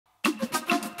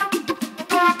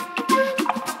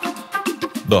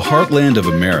The Heartland of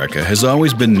America has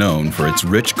always been known for its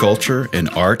rich culture in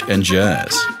art and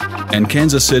jazz, and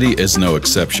Kansas City is no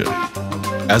exception.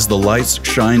 As the lights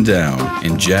shine down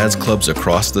in jazz clubs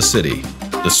across the city,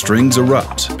 the strings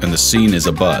erupt and the scene is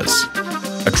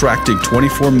abuzz, attracting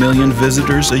 24 million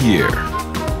visitors a year.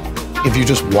 If you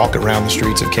just walk around the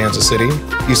streets of Kansas City,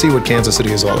 you see what Kansas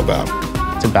City is all about.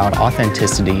 It's about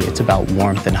authenticity, it's about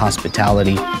warmth and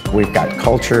hospitality. We've got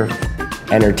culture,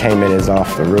 entertainment is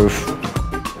off the roof.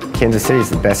 Kansas City is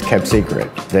the best kept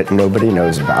secret that nobody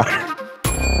knows about.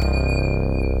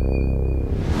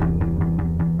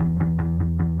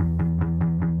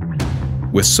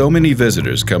 With so many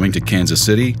visitors coming to Kansas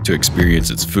City to experience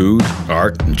its food,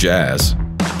 art, and jazz,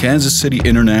 Kansas City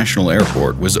International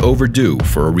Airport was overdue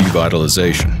for a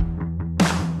revitalization.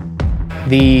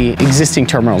 The existing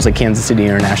terminals at Kansas City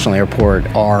International Airport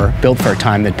are built for a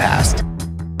time that passed.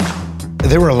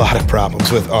 There were a lot of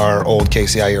problems with our old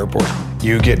KCI airport.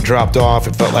 You get dropped off,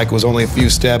 it felt like it was only a few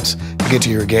steps to get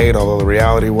to your gate, although the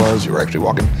reality was you were actually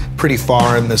walking pretty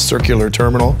far in this circular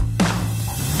terminal.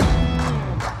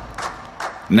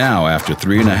 Now, after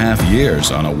 3.5 years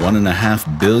on a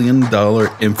 $1.5 billion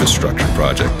infrastructure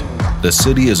project, the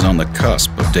city is on the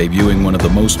cusp of debuting one of the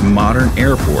most modern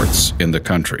airports in the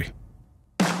country.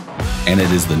 And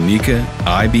it is the NECA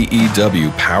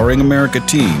IBEW Powering America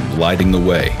team lighting the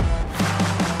way.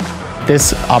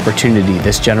 This opportunity,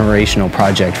 this generational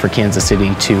project for Kansas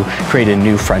City to create a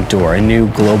new front door, a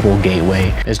new global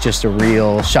gateway, is just a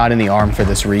real shot in the arm for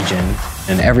this region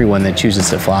and everyone that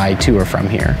chooses to fly to or from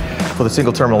here. For the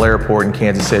single terminal airport in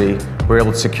Kansas City, we were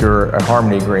able to secure a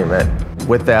harmony agreement.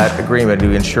 With that agreement,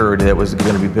 we ensured that it was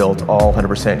going to be built all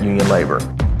 100% union labor.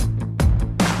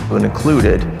 It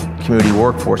included a community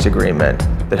workforce agreement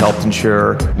that helped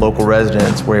ensure local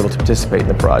residents were able to participate in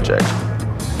the project.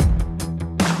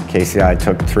 KCI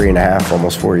took 3.5,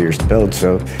 almost 4 years to build,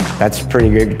 so that's pretty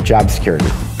good job security.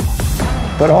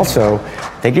 But also,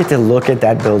 they get to look at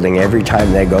that building every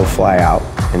time they go fly out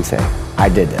and say, I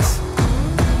did this.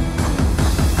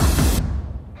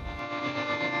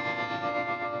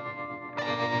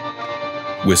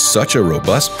 With such a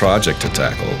robust project to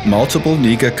tackle, multiple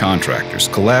NECA contractors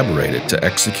collaborated to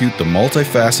execute the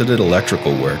multifaceted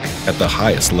electrical work at the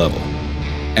highest level.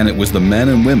 And it was the men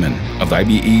and women of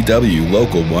IBEW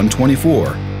Local 124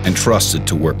 entrusted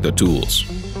to work the tools.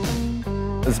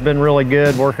 It's been really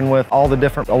good working with all the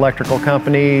different electrical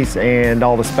companies and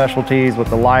all the specialties with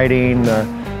the lighting,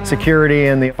 the security,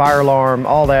 and the fire alarm.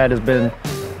 All that has been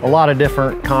a lot of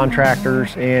different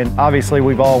contractors, and obviously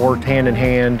we've all worked hand in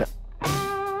hand.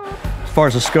 As far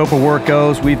as the scope of work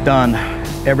goes, we've done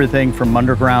everything from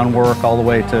underground work all the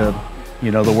way to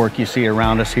the work you see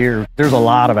around us here. There's a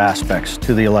lot of aspects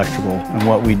to the electrical and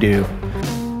what we do.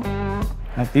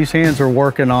 These hands are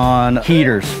working on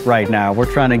heaters right now. We're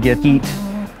trying to get heat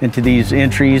into these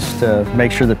entries to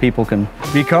make sure that people can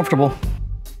be comfortable.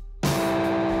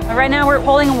 Right now we're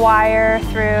pulling wire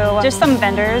through just some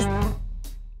vendors.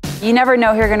 You never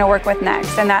know who you're going to work with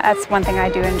next, and that's one thing I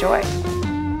do enjoy.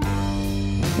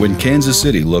 When Kansas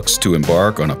City looks to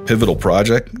embark on a pivotal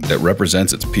project that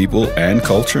represents its people and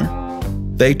culture,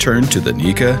 they turn to the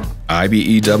NECA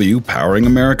IBEW Powering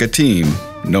America team,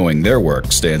 knowing their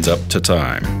work stands up to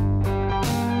time.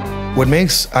 What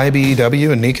makes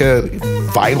IBEW and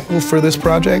NECA vital for this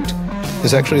project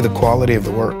is actually the quality of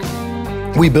the work.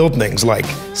 We build things like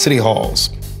city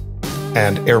halls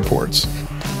and airports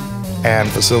and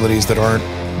facilities that aren't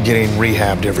getting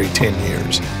rehabbed every 10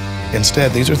 years.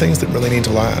 Instead, these are things that really need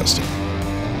to last.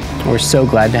 We're so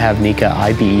glad to have NECA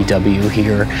IBEW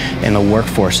here, and the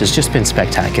workforce has just been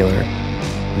spectacular.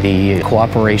 The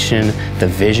cooperation, the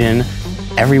vision,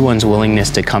 everyone's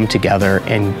willingness to come together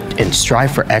and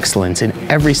strive for excellence in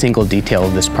every single detail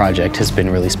of this project has been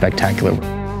really spectacular.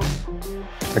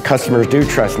 The customers do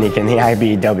trust NECA and the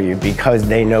IBEW because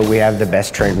they know we have the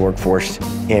best trained workforce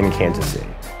in Kansas City,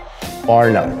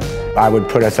 bar none. I would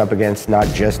put us up against not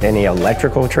just any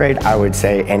electrical trade, I would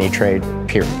say any trade,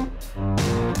 period.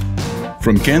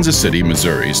 From Kansas City,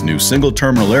 Missouri's new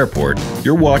single-terminal airport,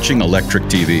 you're watching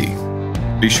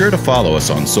ElectricTV. Be sure to follow us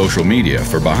on social media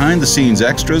for behind-the-scenes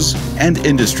extras and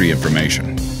industry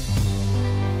information.